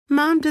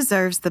Mom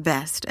deserves the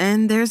best,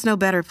 and there's no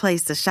better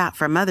place to shop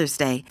for Mother's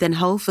Day than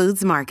Whole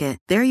Foods Market.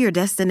 They're your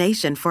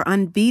destination for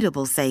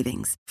unbeatable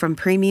savings, from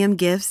premium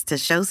gifts to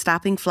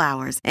show-stopping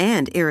flowers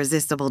and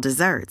irresistible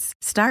desserts.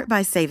 Start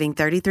by saving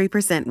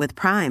 33% with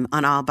Prime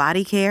on all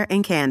body care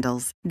and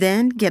candles.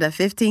 Then get a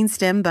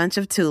 15-stem bunch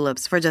of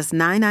tulips for just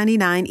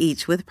 $9.99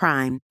 each with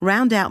Prime.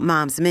 Round out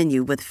Mom's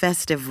menu with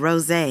festive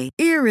rosé,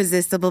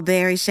 irresistible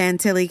berry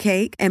chantilly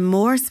cake, and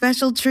more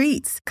special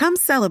treats. Come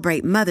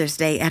celebrate Mother's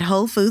Day at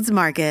Whole Foods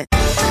Market.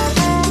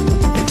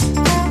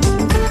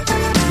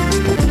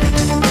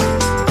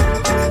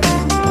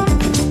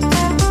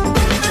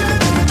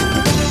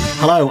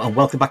 Hello and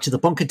welcome back to the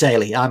Bunker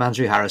Daily. I'm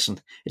Andrew Harrison.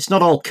 It's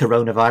not all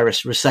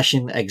coronavirus,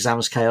 recession,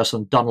 exams, chaos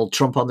and Donald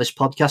Trump on this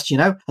podcast, you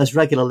know. As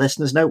regular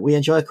listeners know, we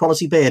enjoy a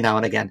quality beer now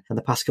and again. And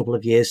the past couple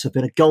of years have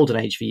been a golden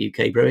age for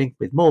UK brewing,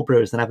 with more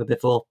brewers than ever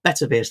before,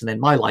 better beers than in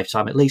my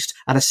lifetime at least,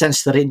 and a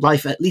sense that in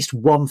life at least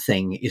one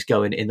thing is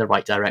going in the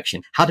right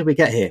direction. How did we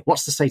get here?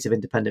 What's the state of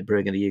independent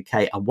brewing in the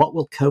UK? And what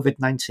will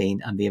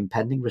COVID-19 and the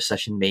impending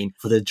recession mean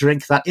for the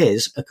drink that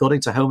is,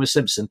 according to Homer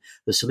Simpson,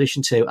 the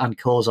solution to and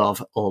cause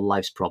of all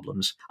life's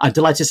problems? I'm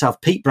delighted to have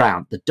Pete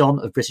Brown, the Don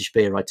of British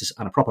beer writers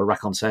and a proper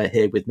raconteur,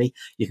 here with me.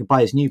 You can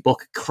buy his new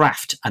book,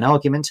 Craft, an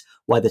argument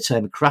why the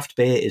term craft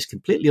beer is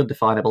completely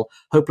undefinable,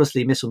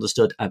 hopelessly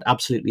misunderstood and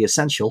absolutely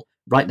essential,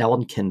 right now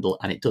on Kindle,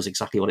 and it does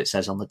exactly what it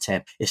says on the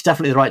tin. It's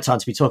definitely the right time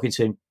to be talking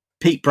to him.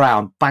 Pete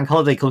Brown, bank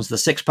holiday comes to the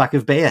six-pack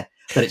of beer,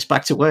 but it's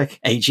back to work.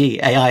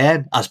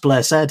 AGAIN, as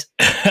Blair said.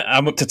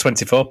 I'm up to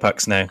 24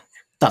 packs now.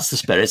 That's the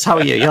spirit. How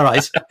are you? You all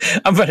right?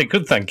 I'm very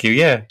good, thank you,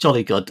 yeah.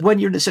 Jolly good. When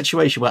you're in a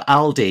situation where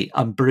Aldi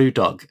and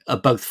Brewdog are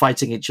both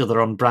fighting each other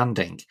on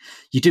branding,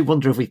 you do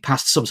wonder if we've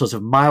passed some sort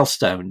of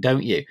milestone,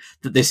 don't you?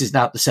 That this is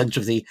now at the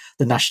centre of the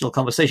national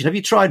conversation. Have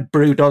you tried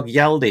Brewdog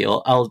Yaldi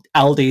or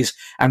Aldi's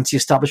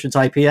anti-establishment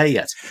IPA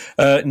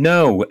yet?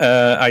 No.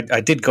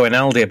 I did go in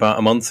Aldi about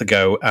a month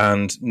ago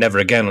and never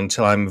again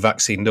until I'm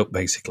vaccinated up,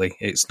 basically.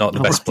 It's not the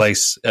best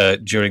place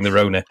during the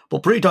Rona.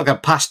 But Brewdog are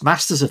past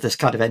masters of this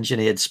kind of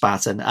engineered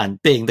spat and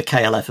being the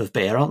KLF of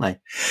beer, aren't they?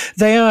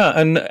 They are,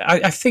 and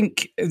I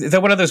think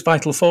they're one of those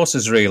vital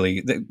forces,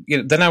 really.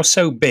 They're now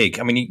so big.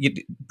 I mean,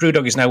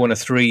 Brewdog is now one of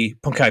three,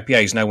 Punk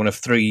IPA is now one of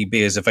three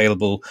beers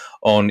available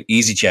on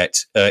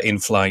EasyJet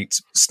in-flight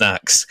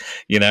snacks.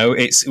 You know,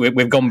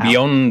 we've gone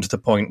beyond the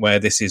point where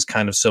this is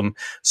kind of some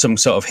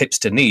sort of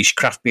hipster niche.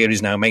 Craft beer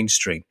is now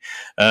mainstream,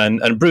 and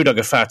Brewdog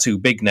are far too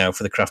big now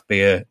for the craft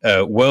beer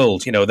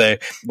world. You know,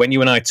 when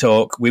you and I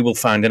talk, we will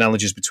find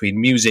analogies between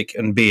music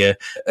and beer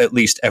at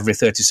least every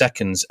 30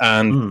 seconds.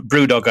 And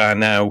Brewdog are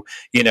now,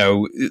 you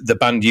know, the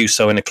band you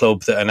saw in a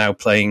club that are now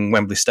playing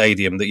Wembley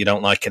Stadium that you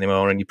don't like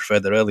anymore and you prefer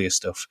their earlier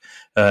stuff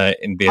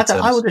in beer terms.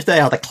 I wonder if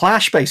they are the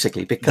Clash,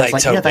 basically, because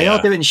they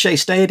are doing Shea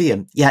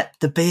Stadium, yet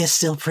the beer's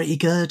still pretty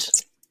good.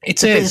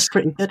 Beer's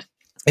pretty good.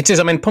 It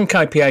is. I mean, Punk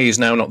IPA is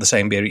now not the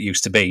same beer it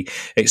used to be.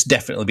 It's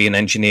definitely being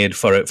engineered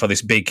for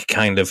this big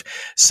kind of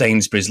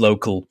Sainsbury's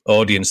local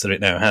audience that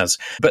it now has.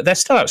 But they're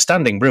still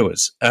outstanding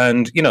brewers.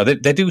 And, you know,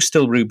 they do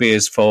still brew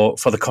beers for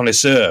the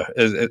connoisseur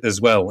as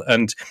well.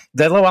 And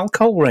their low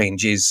alcohol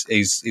range is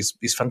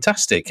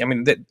fantastic. I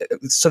mean,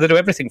 so they do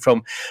everything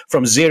from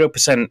 0%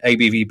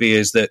 ABV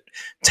beers that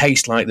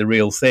taste like the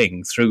real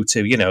thing through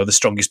to, you know, the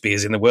strongest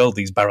beers in the world,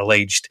 these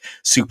barrel-aged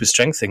super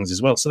strength things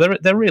as well. So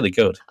they're really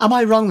good. Am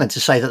I wrong then to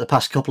say that the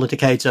past couple of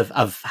decades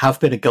have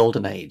been a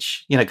golden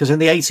age? You know, because in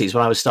the 80s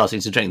when I was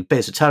starting to drink,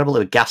 beers were terrible, they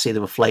were gassy, they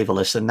were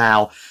flavourless, and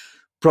now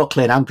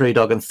Brooklyn and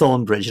Brewdog and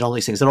Thornbridge and all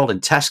these things, they're all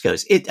in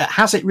Tesco's.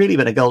 Has it really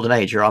been a golden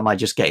age, or am I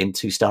just getting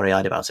too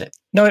starry-eyed about it?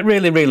 No, it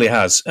really, really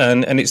has.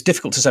 And it's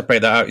difficult to separate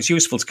that out. It's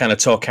useful to kind of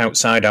talk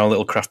outside our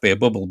little craft beer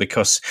bubble,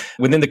 because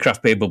within the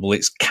craft beer bubble,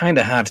 it's kind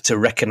of hard to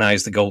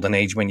recognise the golden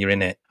age when you're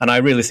in it. And I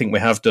really think we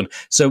have done.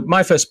 So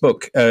my first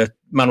book,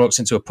 Man Walks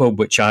Into a Pub,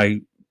 which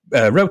I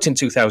wrote in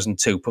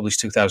 2002, published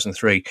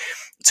 2003.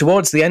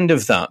 Towards the end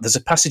of that, there's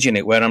a passage in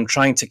it where I'm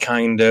trying to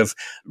kind of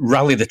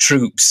rally the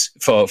troops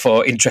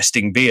for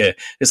interesting beer.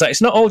 It's like,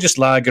 it's not all just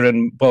lager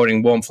and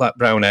boring warm flat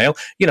brown ale.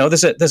 You know,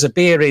 there's a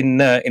beer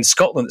in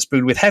Scotland that's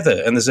brewed with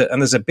heather, and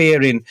there's a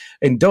beer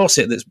in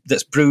Dorset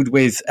that's brewed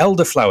with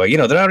elderflower. You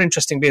know, there are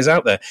interesting beers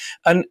out there.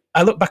 And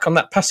I look back on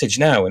that passage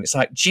now, and it's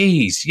like,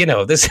 geez, you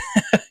know, there's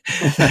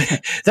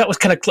that was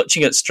kind of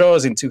clutching at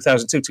straws in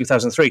 2002,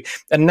 2003,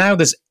 and now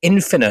there's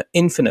infinite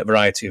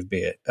variety of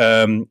beer.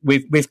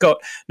 We've got,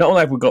 not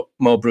only have we got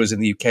more brewers in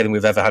the UK than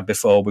we've ever had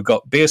before, we've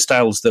got beer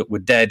styles that were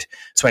dead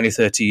 20,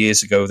 30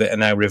 years ago that are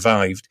now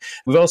revived.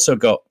 We've also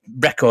got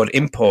record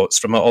imports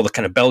from all the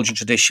kind of Belgian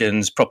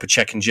traditions, proper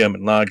Czech and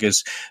German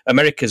lagers.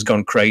 America's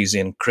gone crazy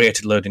and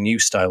created a load of new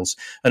styles.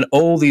 And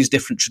all these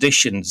different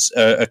traditions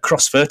are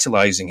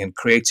cross-fertilizing and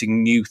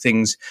creating new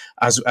things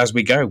as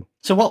we go.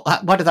 So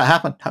why did that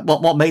happen?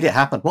 What made it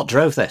happen? What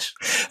drove this?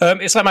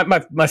 It's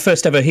like my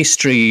first ever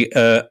history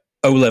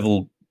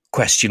O-level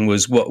question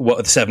was what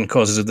are the 7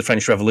 causes of the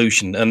French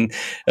Revolution, and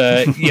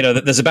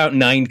there's about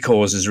 9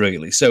 causes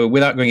really. So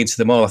without going into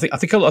them all, I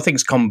think a lot of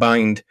things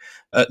combined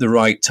at the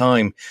right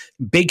time.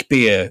 Big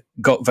beer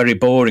got very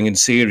boring and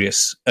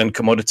serious and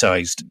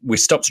commoditized. We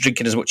stopped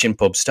drinking as much in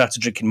pubs,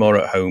 started drinking more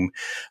at home.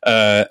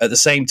 At the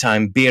same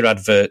time, beer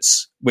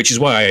adverts, which is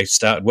why I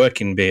started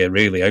working beer,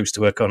 really. I used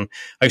to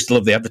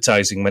love the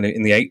advertising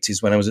in the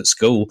 80s when I was at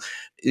school.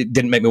 It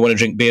didn't make me want to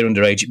drink beer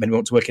underage. It made me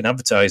want to work in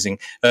advertising.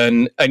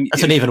 And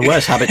that's an even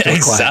worse habit to acquire.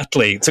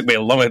 Exactly. It took me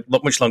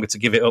much longer to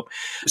give it up.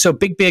 So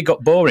big beer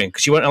got boring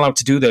because you weren't allowed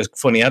to do those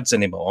funny ads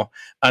anymore.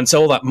 And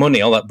so all that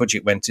money, all that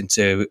budget went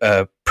into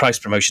price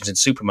promotions in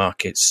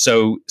supermarkets.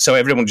 So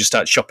everyone just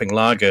started shopping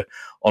lager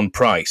on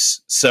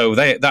price. So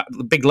that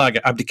big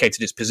lager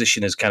abdicated its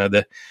position as kind of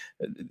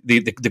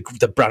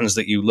the brands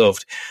that you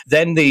loved.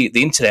 Then the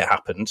internet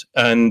happened,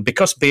 and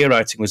because beer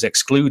writing was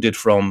excluded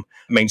from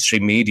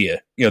mainstream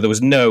media, there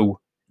was no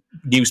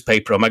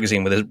newspaper or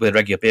magazine with a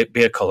regular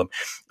beer column.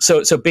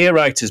 So beer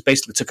writers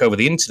basically took over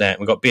the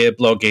internet. We got beer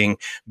blogging,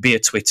 beer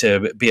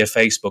Twitter, beer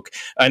Facebook,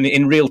 and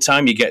in real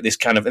time you get this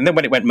kind of. And then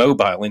when it went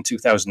mobile in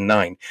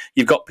 2009,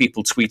 you've got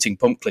people tweeting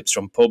pump clips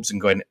from pubs and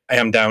going, "Hey,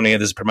 I'm down here.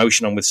 There's a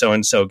promotion on with so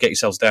and so. Get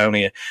yourselves down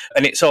here."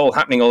 And it's all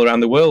happening all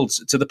around the world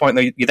to the point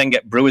that you then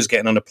get brewers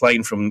getting on a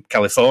plane from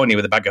California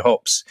with a bag of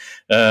hops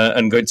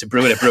and going to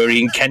brew at a brewery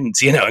in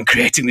Kent, and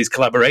creating these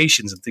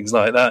collaborations and things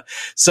like that.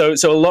 So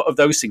a lot of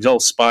those things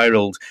all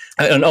spiraled.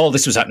 And all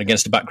this was happening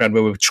against a background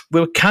where we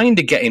were kind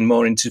of getting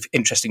more into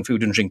interesting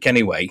food and drink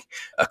anyway,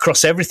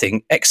 across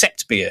everything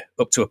except beer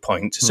up to a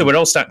point. So we're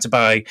all starting to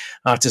buy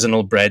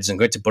artisanal breads and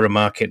going to Borough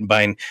Market and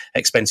buying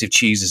expensive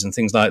cheeses and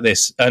things like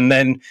this. And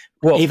then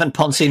even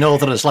Poncy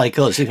Northerners like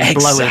us, even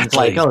blow-ins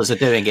like us are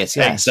doing it.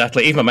 Yes.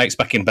 Exactly. Even my mates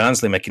back in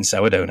Barnsley making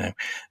sourdough now.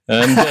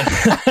 And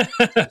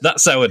that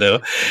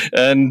sourdough.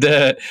 And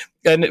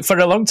for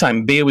a long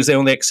time, beer was the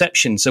only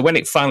exception. So when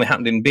it finally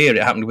happened in beer,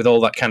 it happened with all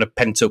that kind of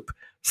pent-up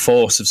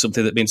force of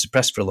something that had been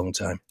suppressed for a long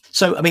time.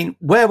 So,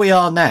 where we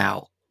are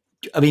now,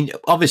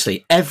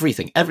 obviously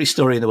every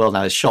story in the world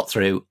now is shot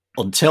through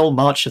until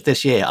March of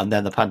this year, and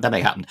then the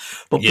pandemic happened.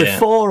 But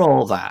before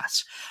all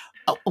that,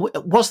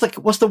 was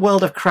the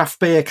world of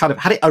craft beer kind of,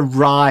 had it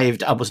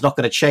arrived and was not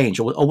going to change,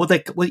 or were there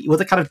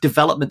kind of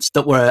developments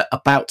that were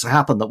about to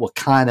happen that were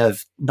kind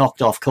of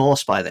knocked off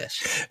course by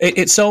this?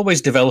 It's always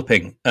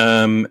developing,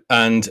 and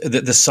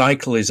the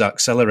cycle is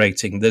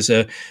accelerating. There's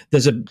a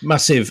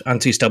massive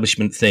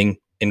anti-establishment thing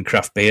in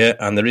craft beer,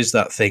 and there is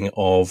that thing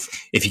of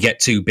if you get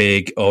too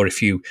big, or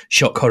if you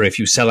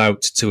sell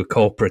out to a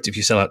corporate, if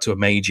you sell out to a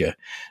major,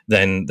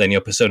 then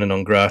you're persona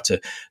non grata.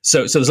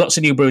 So there's lots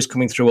of new brews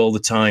coming through all the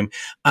time,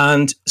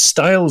 and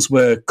styles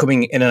were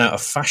coming in and out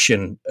of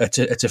fashion at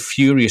a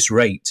furious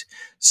rate.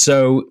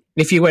 So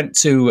if you went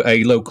to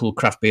a local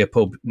craft beer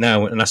pub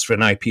now and asked for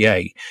an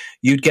IPA,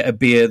 you'd get a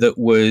beer that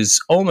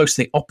was almost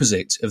the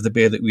opposite of the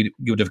beer that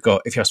you would have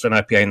got if you asked for an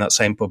IPA in that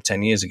same pub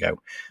 10 years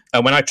ago.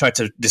 And when I tried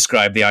to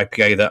describe the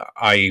IPA that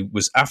I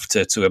was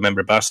after to a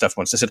member of bar staff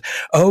once, they said,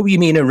 "Oh, you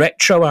mean a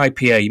retro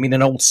IPA? You mean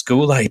an old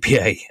school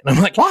IPA?" And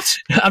I'm like, "What?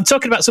 I'm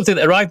talking about something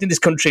that arrived in this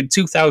country in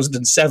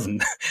 2007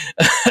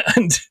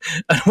 and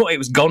it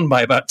was gone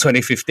by about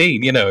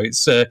 2015.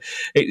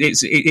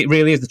 It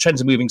really is. The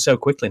trends are moving so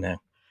quickly now."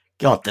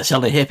 God, they're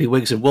selling hippie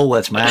wigs and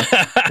Woolworths, man.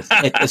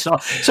 It's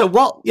not. So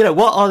what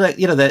are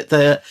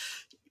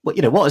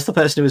what is the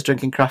person who was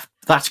drinking craft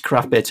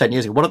beer 10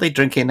 years ago? What are they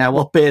drinking now?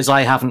 What beers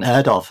I haven't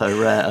heard of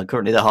are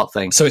currently the hot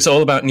thing? So it's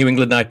all about New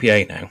England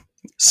IPA now.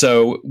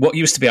 So what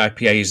used to be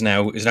IPA is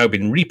now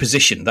been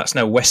repositioned. That's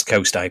now West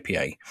Coast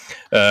IPA.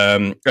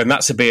 And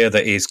that's a beer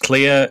that is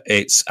clear,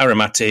 it's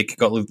aromatic,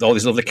 got all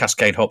these lovely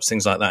Cascade hops,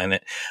 things like that in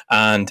it.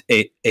 And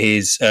it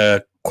is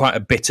quite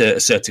a bitter,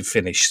 assertive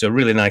finish. So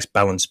really nice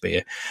balanced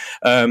beer.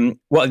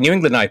 What a New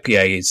England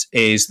IPA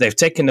is they've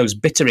taken those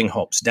bittering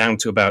hops down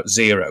to about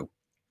 0.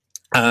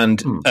 And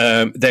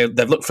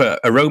they've looked for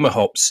aroma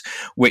hops,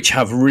 which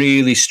have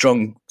really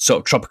strong sort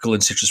of tropical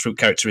and citrus fruit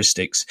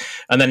characteristics.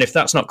 And then if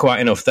that's not quite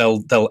enough,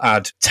 they'll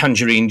add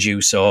tangerine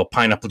juice or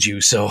pineapple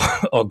juice or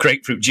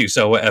grapefruit juice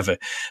or whatever.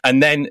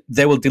 And then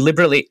they will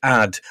deliberately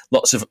add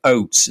lots of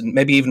oats and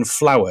maybe even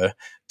flour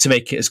to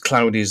make it as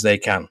cloudy as they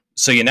can.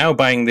 So you're now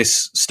buying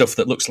this stuff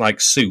that looks like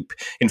soup.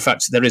 In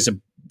fact, there is a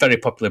very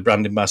popular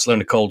brand in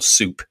Barcelona called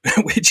Soup,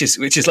 which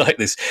is like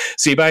this.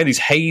 So you're buying these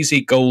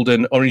hazy,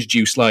 golden, orange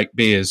juice-like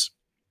beers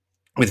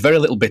with very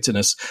little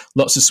bitterness,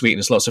 lots of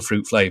sweetness, lots of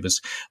fruit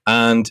flavours.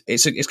 And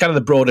it's kind of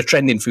the broader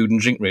trend in food and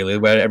drink, really,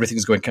 where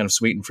everything's going kind of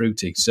sweet and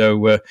fruity.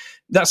 So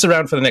that's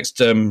around for the next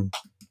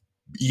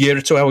year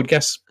or two, I would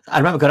guess. I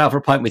remember going out for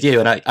a pint with you,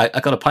 and I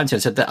got a pint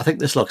and said, "I think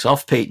this looks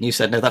off, Pete." And you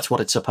said, "No, that's what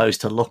it's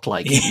supposed to look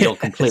like." Yes. You're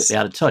completely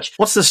out of touch.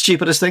 What's the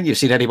stupidest thing you've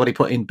seen anybody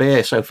put in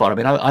beer so far? I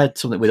mean, I had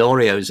something with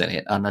Oreos in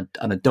it and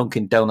a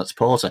Dunkin' Donuts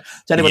porter.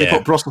 Has anybody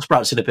put Brussels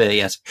sprouts in a beer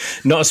yet?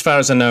 Not as far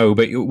as I know,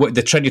 but what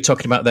the trend you're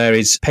talking about there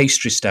is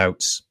pastry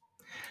stouts.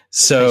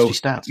 So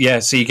stout. yeah,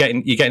 so you're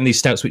getting these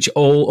stouts, which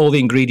all the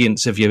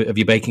ingredients of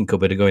your baking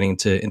cupboard are going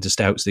into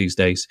stouts these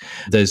days.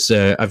 There's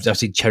I've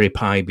seen cherry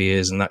pie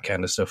beers and that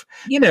kind of stuff.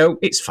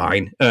 It's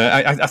fine.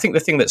 I think the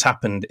thing that's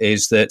happened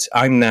is that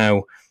I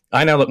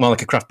now look more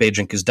like a craft beer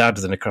drinker's dad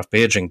than a craft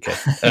beer drinker.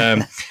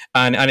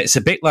 And it's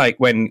a bit like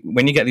when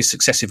you get these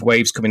successive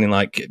waves coming in,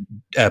 like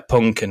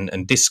punk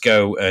and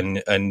disco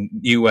and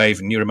new wave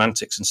and new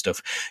romantics and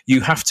stuff,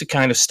 you have to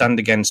kind of stand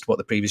against what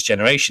the previous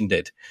generation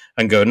did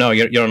and go, no,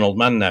 you're an old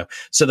man now.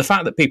 So the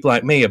fact that people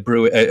like me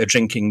are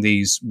drinking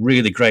these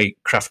really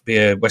great craft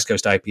beer West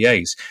Coast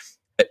IPAs,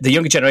 the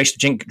younger generation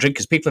of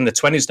drinkers, people in their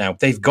 20s now,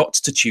 they've got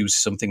to choose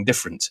something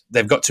different.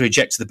 They've got to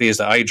reject the beers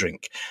that I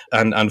drink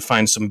and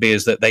find some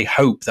beers that they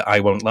hope that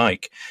I won't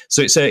like.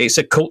 So it's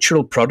a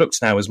cultural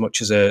product now as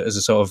much as a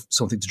sort of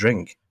something to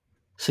drink.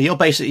 So you're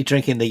basically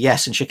drinking the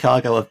Yes in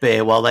Chicago of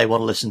beer while they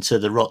want to listen to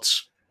the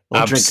Ruts,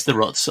 or drink the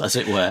Ruts, as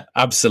it were.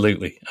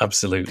 Absolutely.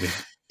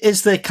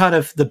 Is the kind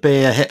of the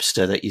beer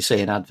hipster that you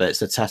see in adverts,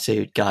 the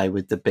tattooed guy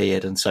with the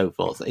beard and so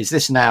forth, is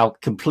this now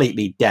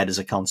completely dead as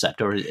a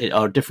concept, or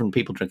are different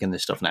people drinking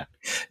this stuff now?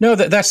 No,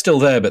 they're still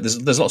there, but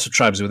there's lots of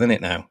tribes within it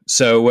now.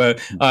 So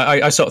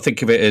I sort of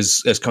think of it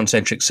as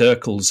concentric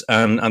circles,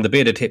 and the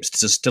bearded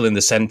hipsters are still in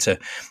the centre.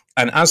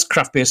 And as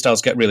craft beer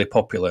styles get really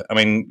popular, I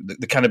mean,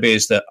 the kind of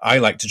beers that I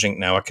like to drink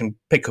now, I can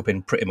pick up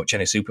in pretty much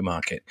any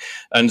supermarket.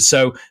 And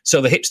so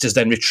the hipsters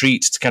then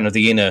retreat to kind of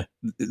the inner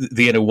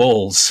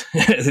walls,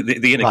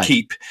 the inner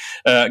keep.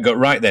 Go,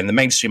 right then, the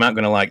mainstream aren't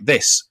going to like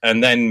this.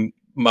 And then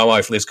my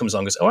wife Liz comes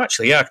along and goes, oh,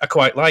 actually, yeah, I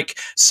quite like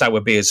sour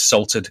beers,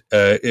 salted,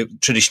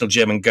 traditional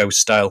German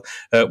ghost style,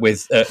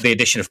 with the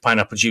addition of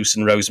pineapple juice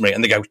and rosemary.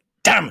 And they go,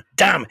 damn.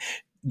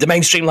 The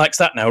mainstream likes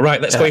that now,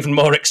 right? Let's go even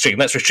more extreme.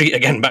 Let's retreat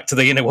again, back to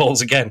the inner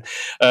walls again.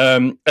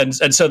 And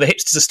so the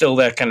hipsters are still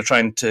there, kind of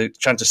trying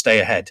to stay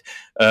ahead.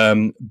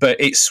 But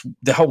it's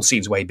the whole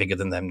scene's way bigger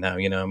than them now.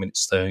 I mean,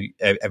 it's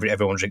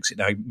everyone drinks it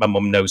now. My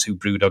mum knows who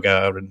Brewdog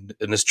are and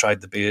has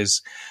tried the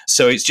beers.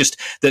 So it's just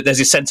that there's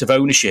a sense of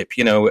ownership.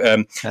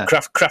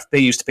 Craft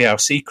beer used to be our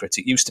secret.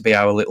 It used to be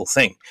our little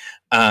thing,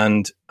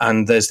 and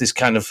there's this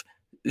kind of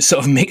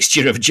sort of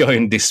mixture of joy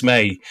and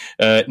dismay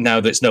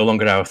now that it's no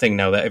longer our thing,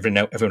 now that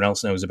everyone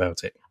else knows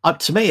about it.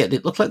 To me,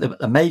 it looked like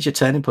a major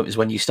turning point was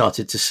when you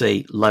started to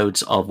see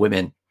loads of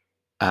women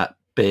at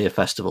beer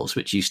festivals,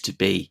 which used to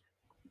be,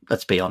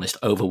 let's be honest,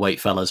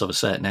 overweight fellas of a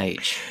certain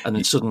age. And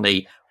then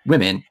suddenly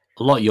women,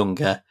 a lot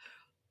younger,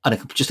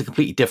 and just a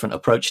completely different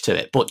approach to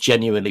it, but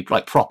genuinely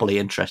properly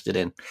interested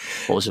in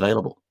what was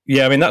available.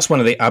 Yeah, I mean, that's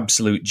one of the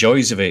absolute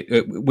joys of it.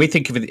 We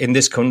think of it in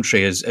this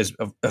country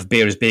of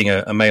beer as being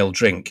a male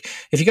drink.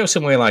 If you go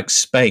somewhere like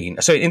Spain,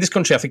 so in this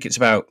country, I think it's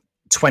about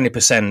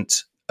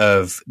 20%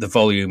 of the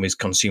volume is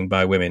consumed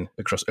by women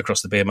across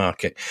the beer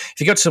market. If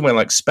you go to somewhere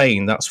like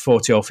Spain, that's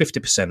 40 or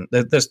 50%.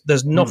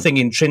 There's nothing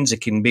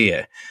intrinsic in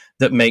beer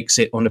that makes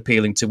it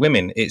unappealing to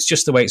women. It's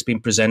just the way it's been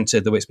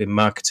presented, the way it's been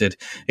marketed.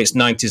 It's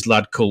 90s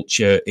lad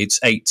culture. It's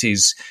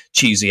 80s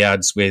cheesy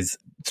ads with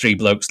three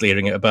blokes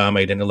leering at a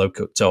barmaid in a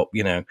low-cut top,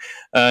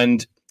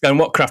 And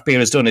what craft beer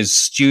has done is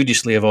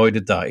studiously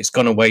avoided that. It's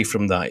gone away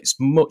from that. It's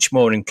much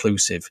more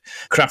inclusive.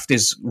 Craft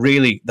is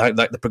really like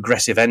the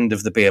progressive end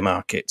of the beer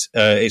market.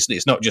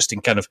 It's not just in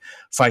kind of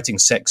fighting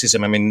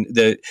sexism. I mean,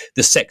 the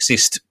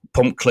sexist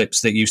pump clips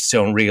that used to see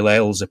on real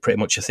ales are pretty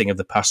much a thing of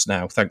the past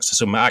now, thanks to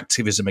some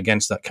activism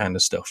against that kind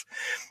of stuff.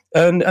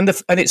 And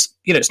it's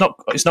it's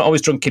not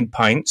always drunk in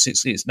pints.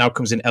 It's now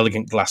comes in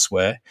elegant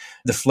glassware.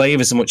 The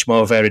flavors are much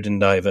more varied and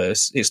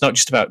diverse. It's not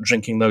just about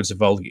drinking loads of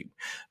volume.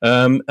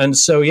 And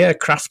so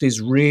craft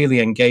is really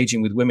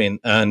engaging with women,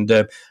 and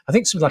I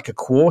think something like a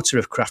quarter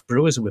of craft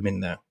brewers are women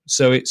now.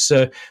 So it's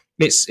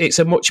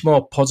a much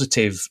more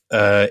positive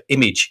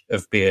image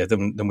of beer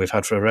than we've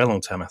had for a very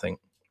long time, I think.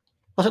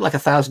 Was it like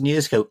 1,000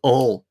 years ago?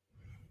 All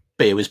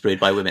beer was brewed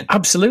by women.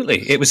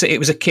 Absolutely, it was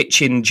a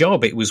kitchen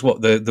job. It was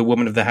what the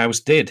woman of the house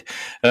did,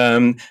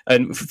 and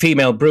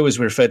female brewers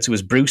were referred to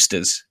as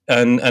brewsters,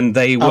 and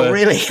they were. Oh,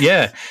 really?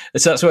 Yeah,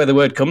 so that's where the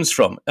word comes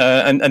from.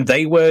 And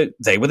they were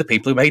the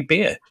people who made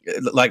beer,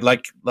 like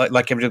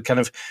every kind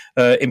of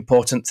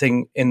important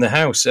thing in the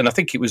house. And I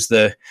think it was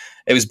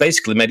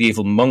basically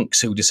medieval monks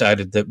who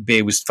decided that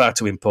beer was far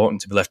too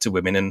important to be left to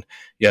women, and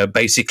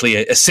basically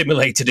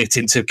assimilated it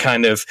into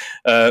kind of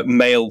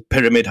male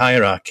pyramid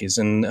hierarchies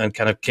and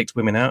kind of kicked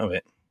women out of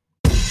it.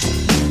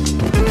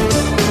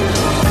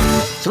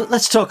 So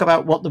let's talk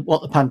about what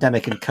the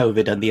pandemic and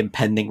COVID and the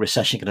impending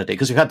recession are going to do,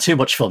 because we've had too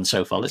much fun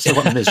so far. Let's talk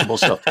about the miserable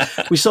stuff.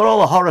 We saw all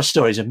the horror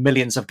stories of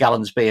millions of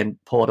gallons being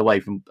poured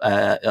away from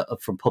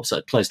pubs that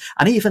had closed,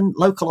 and even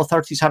local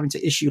authorities having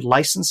to issue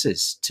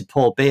licenses to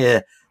pour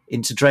beer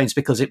into drains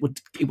because it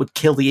would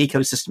kill the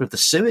ecosystem of the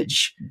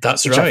sewage.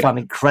 That's which right. I found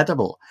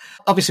incredible.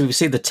 Obviously, we've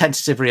seen the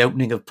tentative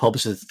reopening of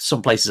pubs.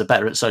 Some places are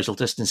better at social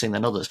distancing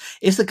than others.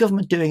 Is the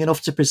government doing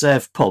enough to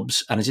preserve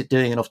pubs, and is it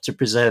doing enough to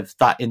preserve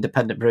that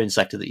independent brewing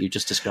sector that you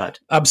just described?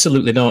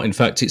 Absolutely not. In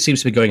fact, it seems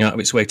to be going out of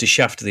its way to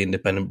shaft the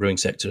independent brewing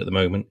sector at the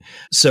moment.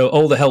 So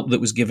all the help that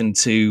was given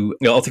to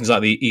all things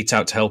like the Eat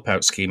Out to Help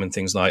Out scheme and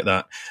things like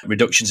that,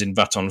 reductions in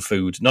VAT on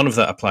food, none of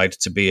that applied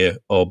to beer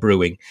or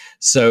brewing.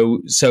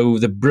 So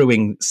the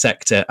brewing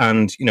sector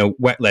and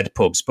wet-led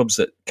pubs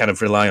that kind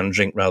of rely on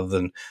drink rather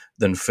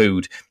than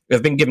food,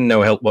 have been given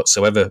no help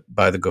whatsoever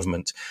by the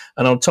government.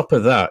 And on top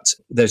of that,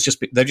 they've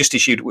just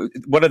issued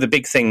one of the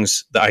big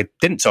things that I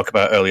didn't talk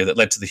about earlier that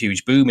led to the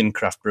huge boom in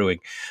craft brewing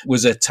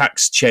was a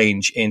tax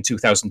change in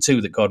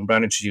 2002 that Gordon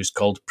Brown introduced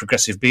called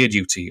progressive beer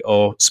duty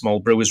or small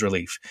brewers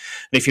relief.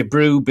 And if you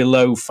brew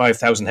below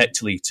 5,000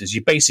 hectolitres,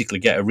 you basically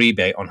get a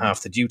rebate on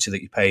half the duty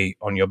that you pay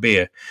on your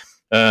beer.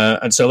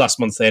 And so last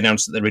month they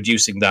announced that they're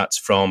reducing that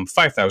from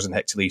 5,000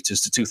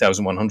 hectolitres to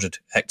 2,100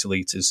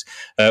 hectolitres,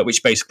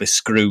 which basically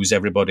screws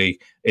everybody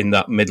in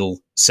that middle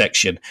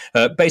section.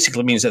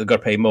 Basically means that they've got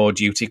to pay more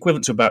duty,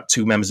 equivalent to about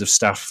 2 members of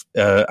staff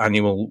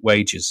annual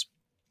wages.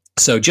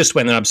 So just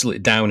when they're absolutely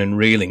down and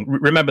reeling,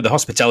 remember the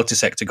hospitality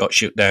sector got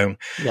shut down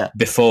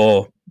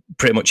before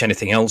pretty much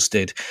anything else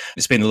did.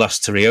 It's been the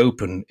last to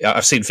reopen.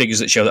 I've seen figures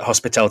that show that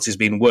hospitality has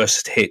been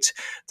worse hit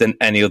than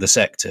any other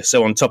sector.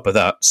 So on top of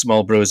that,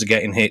 small brewers are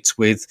getting hit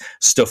with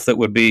stuff that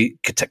would be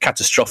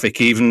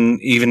catastrophic even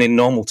in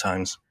normal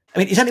times. I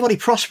mean, is anybody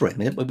prospering? I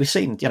mean, we've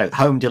seen,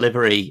 home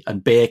delivery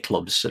and beer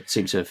clubs that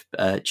seem to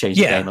have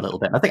changed the game a little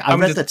bit. I think I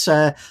read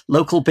that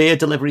local beer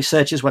delivery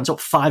searches went up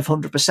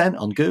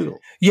 500% on Google.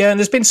 Yeah, and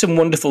there's been some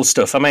wonderful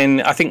stuff. I mean,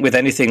 I think with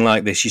anything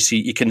like this,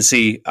 you can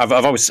see. I've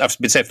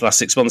been saying for the last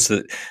 6 months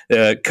that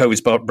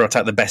COVID's brought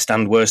out the best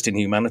and worst in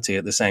humanity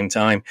at the same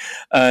time.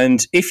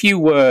 And if you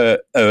were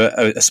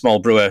a small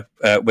brewer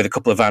with a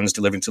couple of vans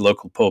delivering to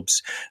local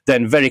pubs,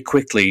 then very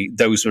quickly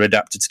those were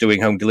adapted to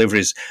doing home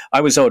deliveries.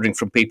 I was ordering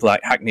from people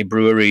like Hackney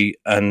Brewery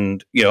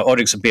and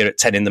ordering some beer at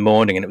 10 in the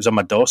morning, and it was on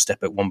my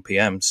doorstep at 1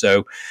 p.m.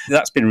 So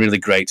that's been really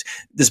great.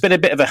 There's been a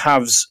bit of a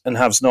haves and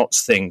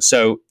have-nots thing.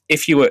 So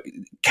if you were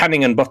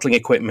canning and bottling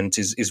equipment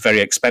is very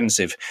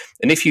expensive,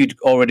 and if you'd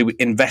already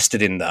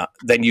invested in that,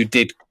 then you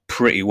did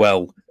pretty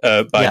well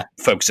by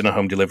focusing on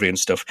home delivery and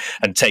stuff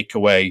and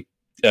takeaway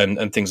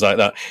and things like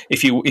that.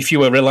 If you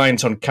were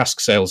reliant on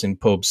cask sales in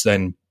pubs,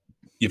 then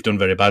you've done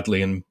very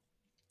badly, and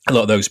a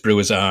lot of those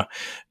brewers are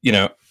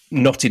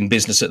not in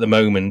business at the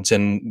moment,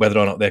 and whether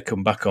or not they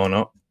come back or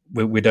not,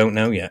 we don't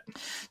know yet.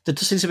 There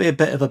does seem to be a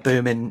bit of a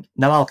boom in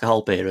no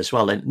alcohol beer as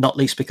well, and not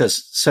least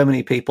because so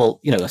many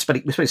people, we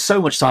spend so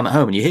much time at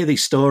home, and you hear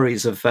these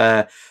stories of,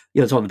 it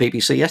was on the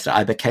BBC yesterday,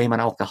 I became an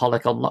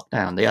alcoholic on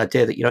lockdown. The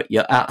idea that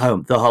you're at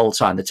home the whole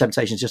time, the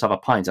temptation to just have a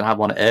pint and have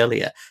one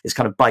earlier is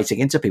kind of biting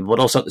into people,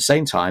 but also at the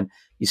same time,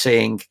 you're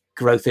seeing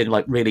growth in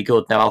like really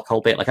good no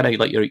alcohol beer. Like I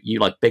know you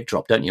like Big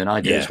Drop, don't you? And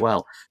I do as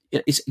well.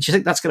 Do you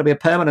think that's going to be a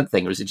permanent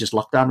thing, or is it just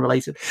lockdown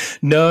related?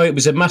 No, it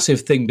was a massive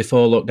thing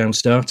before lockdown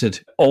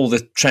started. All the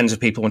trends of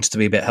people wanted to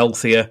be a bit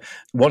healthier,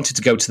 wanted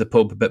to go to the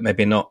pub, but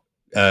maybe not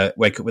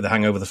wake up with a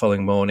hangover the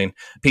following morning.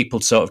 People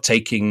sort of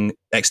taking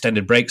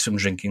extended breaks from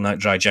drinking, like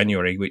Dry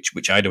January,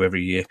 which I do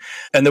every year.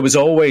 And there was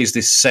always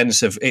this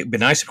sense of it'd be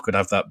nice if we could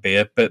have that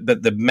beer, but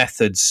the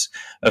methods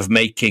of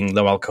making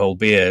low alcohol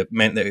beer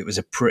meant that it was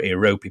a pretty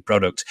ropey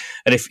product.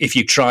 And if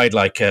you tried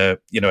like a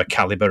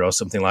Caliber or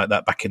something like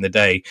that back in the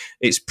day,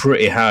 it's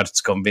pretty hard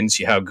to convince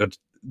you how good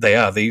they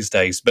are these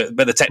days, but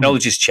the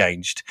technology's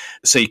changed,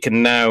 so you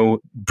can now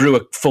brew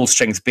a full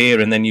strength beer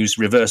and then use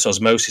reverse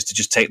osmosis to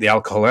just take the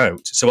alcohol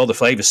out, so all the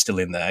flavour's still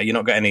in there. You're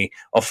not got any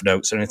off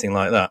notes or anything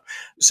like that.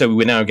 So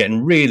we're now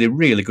getting really,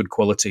 really good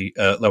quality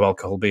low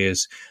alcohol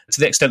beers, to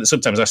the extent that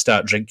sometimes I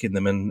start drinking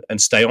them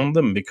and stay on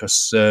them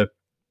because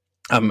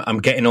I'm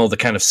getting all the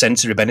kind of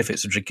sensory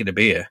benefits of drinking a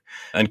beer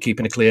and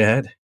keeping a clear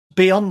head.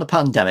 Beyond the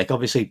pandemic,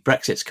 obviously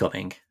Brexit's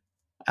coming,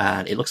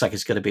 and it looks like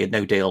it's going to be a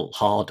no deal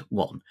hard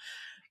one.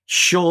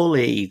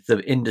 Surely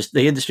the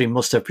industry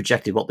must have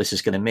projected what this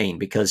is going to mean,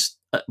 because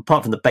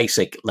apart from the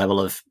basic level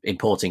of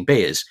importing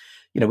beers,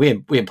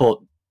 we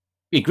import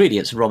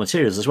ingredients and raw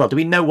materials as well. Do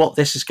we know what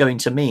this is going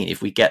to mean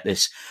if we get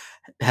this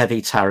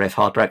heavy tariff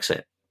hard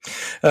Brexit?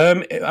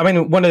 I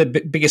mean, one of the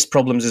biggest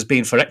problems has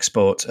been for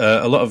export.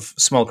 A lot of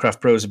small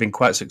craft brewers have been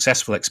quite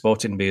successful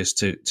exporting beers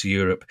to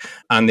Europe,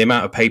 and the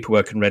amount of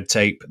paperwork and red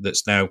tape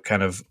that's now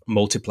kind of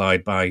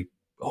multiplied by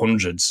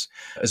hundreds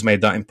has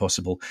made that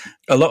impossible.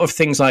 A lot of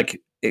things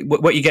like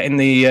what you get in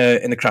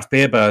the craft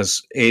beer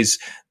bars is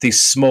these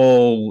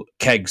small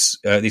kegs,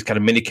 these kind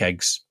of mini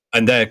kegs,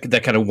 and they're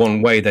kind of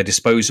one way, they're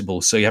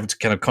disposable, so you have to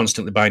kind of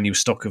constantly buy new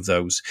stock of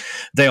those.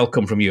 They all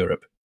come from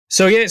Europe.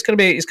 So yeah, it's going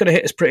to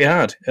hit us pretty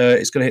hard.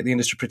 It's going to hit the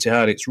industry pretty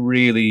hard. It's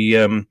really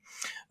a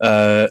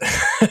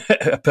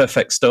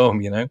perfect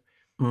storm,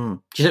 Do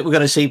you think we're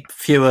going to see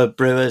fewer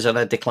brewers and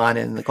a decline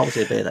in the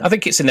quality of beer then? I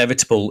think it's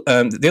inevitable.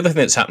 The other thing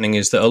that's happening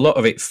is that a lot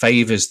of it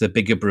favours the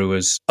bigger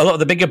brewers. A lot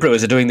of the bigger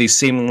brewers are doing these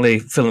seemingly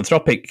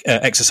philanthropic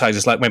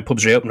exercises, like when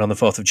pubs reopened on the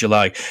 4th of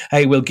July.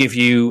 Hey, we'll give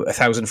you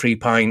 1,000 free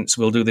pints,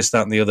 we'll do this,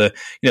 that and the other.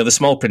 The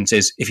small print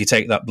is, if you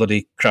take that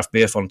bloody craft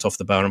beer font off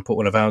the bar and put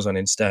one of ours on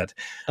instead.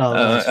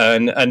 Nice.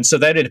 And so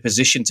they're in a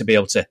position to be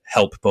able to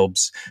help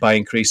pubs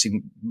by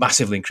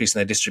massively increasing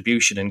their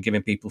distribution and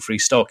giving people free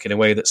stock in a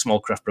way that small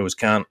craft brewers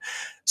can't.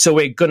 So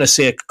we're going to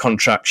see a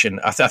contraction.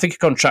 I think a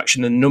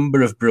contraction in the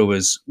number of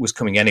brewers was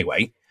coming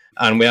anyway,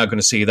 and we are going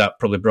to see that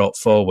probably brought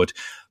forward.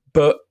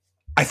 But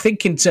I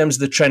think in terms of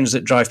the trends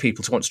that drive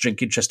people to want to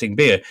drink interesting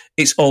beer,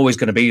 it's always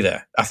going to be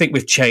there. I think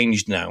we've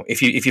changed now.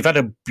 If you've had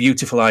a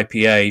beautiful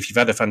IPA, if you've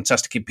had a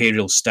fantastic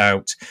imperial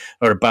stout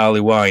or a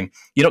barley wine,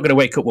 you're not going to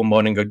wake up one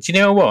morning and go, do you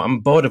know what? I'm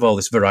bored of all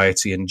this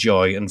variety and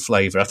joy and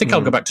flavour. I think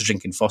I'll go back to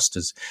drinking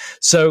Foster's.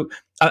 So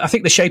I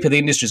think the shape of the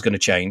industry is going to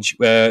change.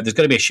 There's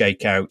going to be a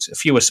shakeout,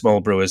 fewer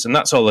small brewers, and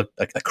that's all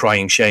a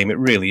crying shame. It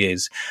really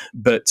is.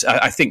 But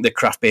I think the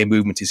craft beer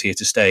movement is here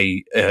to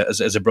stay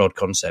as a broad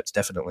concept,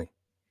 definitely.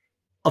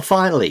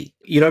 Finally,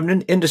 you're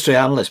an industry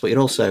analyst, but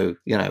you're also,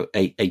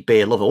 a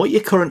beer lover. What are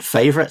your current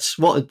favourites?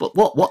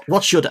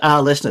 What should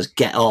our listeners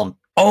get on?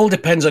 All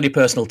depends on your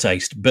personal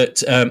taste,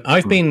 but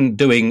I've been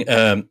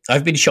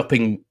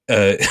shopping.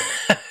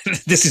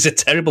 This is a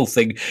terrible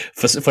thing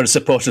for a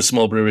supporter of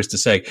small breweries to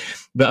say,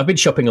 but I've been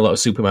shopping a lot of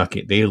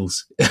supermarket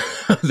deals.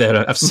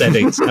 There, I've said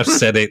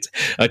it.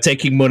 I'm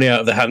taking money out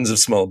of the hands of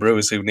small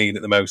brewers who need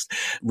it the most.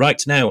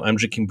 Right now, I'm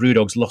drinking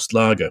Brewdog's Lost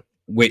Lager,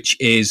 which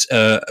is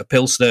a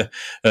Pilsner.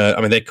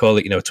 They call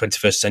it, a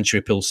 21st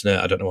century Pilsner.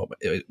 I don't know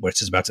what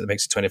it is about it that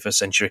makes it 21st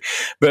century.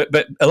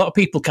 But a lot of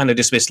people kind of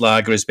dismiss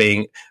lager as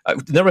being, a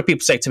number of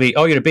people say to me,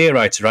 oh, you're a beer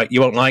writer, right?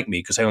 You won't like me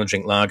because I only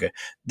drink lager.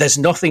 There's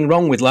nothing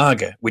wrong with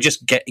lager. We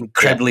just get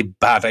incredibly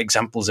bad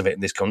examples of it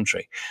in this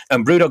country.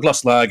 And Brewdog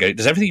Lost Lager, it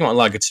does everything you want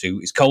lager to do.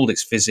 It's cold,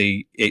 it's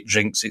fizzy, it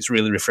drinks, it's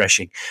really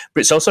refreshing.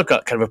 But it's also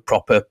got kind of a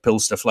proper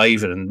Pilsner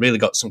flavour and really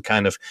got some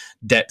kind of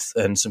depth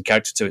and some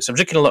character to it. So I'm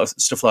drinking a lot of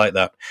stuff like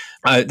that.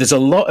 There's a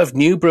lot of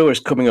new brewers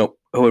coming up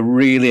who are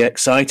really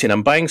exciting.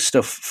 I'm buying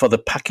stuff for the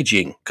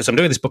packaging because I'm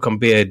doing this book on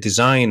beer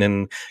design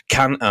and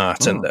can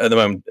art and at the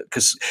moment,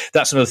 because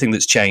that's another thing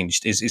that's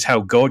changed is how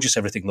gorgeous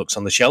everything looks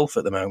on the shelf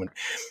at the moment.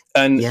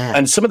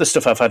 And some of the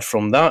stuff I've had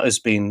from that has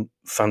been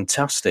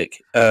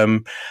fantastic.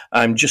 I'm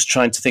just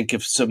trying to think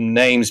of some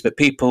names, but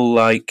people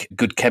like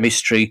Good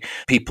Chemistry,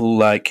 people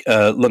like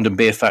London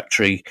Beer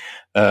Factory.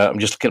 I'm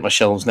just looking at my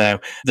shelves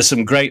now. There's some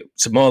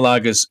more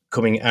lagers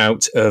coming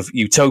out of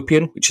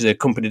Utopian, which is a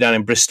company down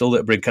in Bristol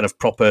that bring kind of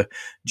proper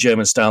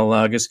German-style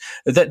lagers.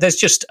 There's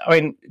just,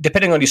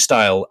 depending on your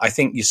style, I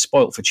think you're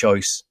spoilt for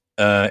choice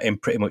in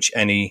pretty much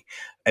any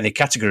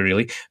category,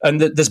 really.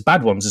 And there's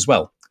bad ones as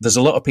well. There's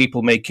a lot of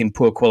people making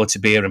poor quality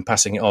beer and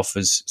passing it off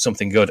as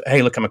something good.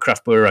 Hey, look, I'm a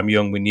craft brewer, I'm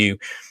young, we're new.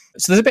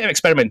 So there's a bit of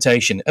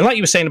experimentation. And like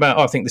you were saying about,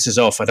 I think this is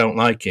off, I don't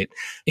like it.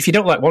 If you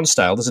don't like one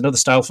style, there's another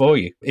style for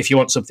you. If you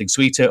want something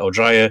sweeter or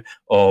drier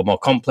or more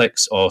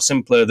complex or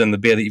simpler than the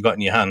beer that you've got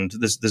in your hand,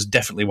 there's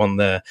definitely one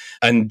there.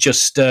 And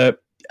just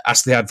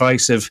ask the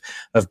advice of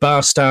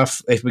bar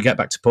staff if we get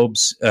back to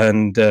pubs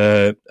and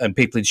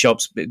people in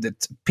shops.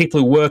 People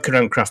who work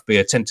around craft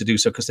beer tend to do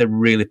so because they're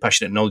really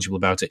passionate and knowledgeable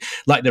about it,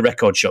 like the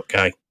record shop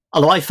guy.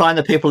 Although I find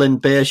the people in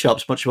beer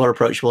shops much more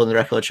approachable than the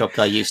record shop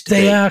guy used to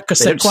be. They are, because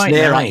they're quite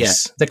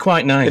nice. They're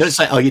quite nice. They don't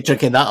say, oh, you're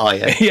drinking that, are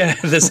you? Yeah,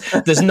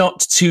 there's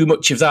not too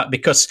much of that,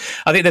 because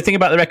I think the thing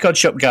about the record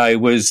shop guy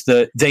was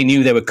that they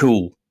knew they were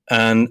cool.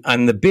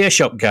 And the beer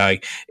shop guy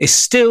is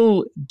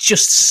still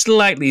just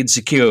slightly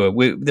insecure.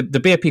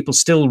 The beer people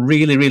still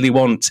really, really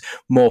want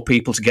more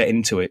people to get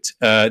into it.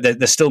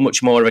 They're still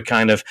much more of a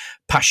kind of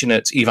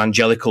passionate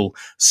evangelical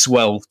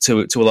swell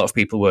to a lot of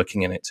people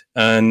working in it.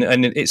 And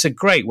it's a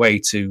great way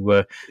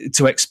to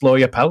explore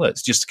your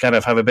palates, just to kind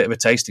of have a bit of a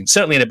tasting.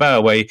 Certainly in a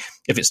bar where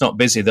if it's not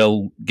busy,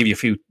 they'll give you a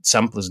few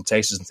samplers and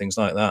tasters and things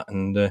like that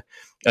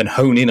and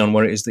hone in on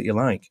what it is that you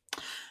like.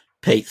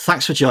 Pete,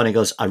 thanks for joining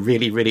us. I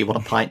really, really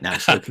want a pint now,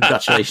 so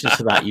congratulations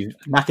to that. You've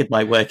knackered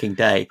my working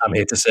day. I'm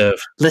here to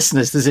serve.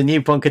 Listeners, there's a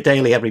new Bunker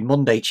Daily every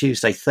Monday,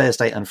 Tuesday,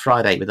 Thursday and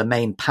Friday, with a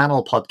main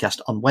panel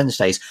podcast on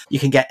Wednesdays. You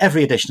can get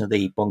every edition of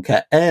the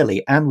Bunker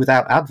early and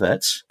without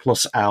adverts,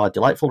 plus our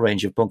delightful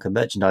range of Bunker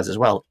merchandise as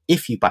well,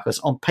 if you back us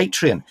on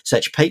Patreon.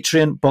 Search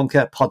Patreon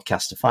Bunker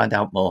Podcast to find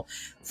out more.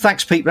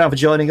 Thanks, Pete Brown, for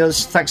joining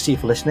us. Thanks to you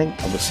for listening,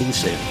 and we'll see you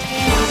soon.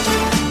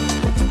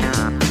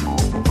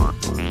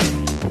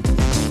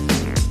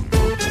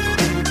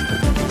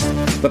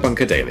 The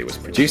Bunker Daily was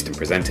produced and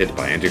presented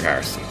by Andrew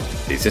Harrison.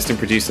 The assistant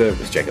producer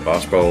was Jacob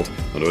Archbold,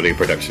 and audio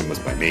production was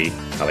by me,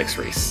 Alex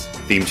Rees.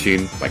 Theme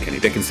tune by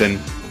Kenny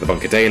Dickinson. The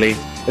Bunker Daily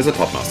is a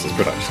Podmasters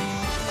production.